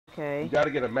Okay. You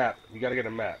gotta get a map. You gotta get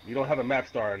a map. You don't have a map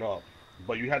starting off,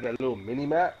 but you have that little mini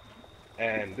map,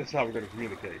 and this is how we're gonna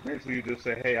communicate. Basically, you just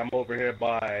say, "Hey, I'm over here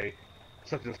by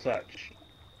such and such,"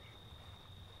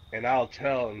 and I'll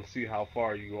tell and see how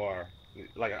far you are.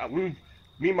 Like me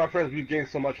and my friends, we've gained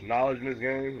so much knowledge in this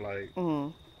game. Like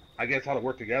I guess how to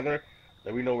work together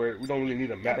that we know where we don't really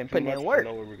need a Y'all been map too putting much in to work.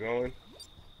 know where we're going.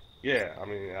 Yeah, I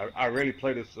mean, I rarely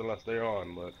play this unless they're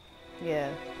on, but.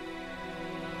 Yeah.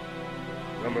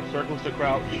 Remember, circles to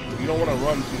crouch. You don't want to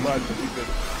run too much because you could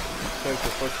sense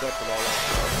your footsteps and all that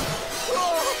stuff.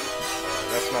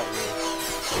 That's not me.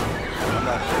 I'm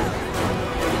not sure.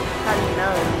 How do you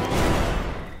know?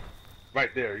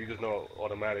 Right there, you just know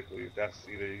automatically if that's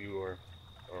either you or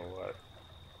what.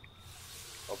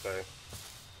 Okay.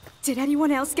 Did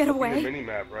anyone else get away? The mini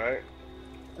map, right?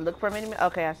 Look for a mini map.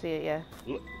 Okay, I see it. Yeah.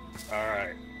 Look. All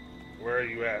right. Where are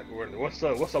you at? What's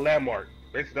the landmark?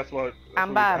 Basically, that's what.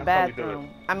 I'm by a bathroom.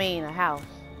 I mean, a house.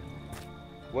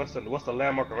 What's the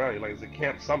landmark around you? Like, is it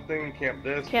camp something? Camp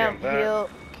this? Camp that? Hill.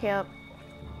 Camp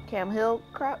Hill.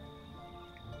 Crap.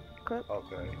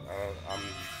 Okay. I'm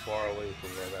far away from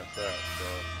where that's at. So,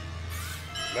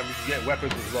 remember, you can get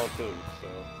weapons as well too. So.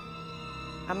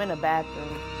 I'm in a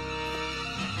bathroom.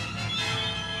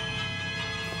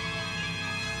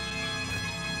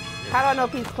 Yeah. How do I know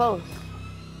if he's close?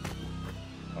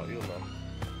 Oh, you'll know.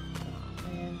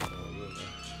 Man.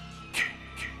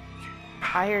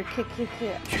 I hear kick.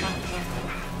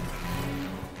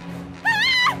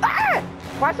 Ah!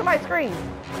 Why somebody scream?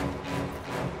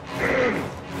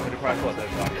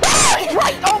 He's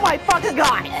right! Oh my fucking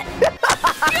god!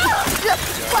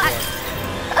 Fuck!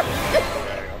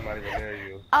 I'm not even near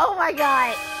you. Oh my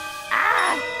god!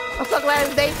 Ah! I'm so glad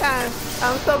it's daytime.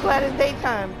 I'm so glad it's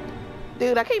daytime.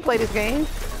 Dude, I can't play this game.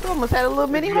 I almost had a little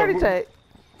mini heart attack.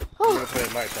 Oh. You're gonna play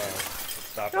at nighttime.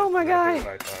 Stop oh my god.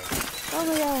 Oh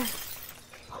my god.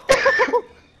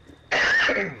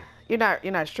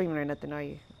 You're not streaming or nothing, are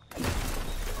you?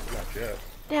 Not yet.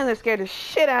 Damn, that scared the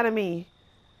shit out of me.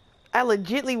 I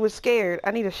legitly was scared.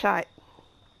 I need a shot.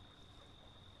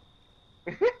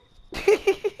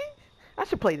 I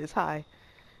should play this high.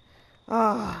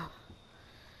 Oh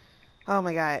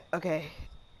my god. Okay.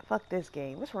 Fuck this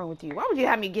game. What's wrong with you? Why would you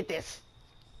have me get this?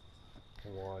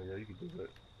 Well, yeah, you can do it.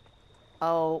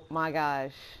 Oh my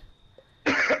gosh.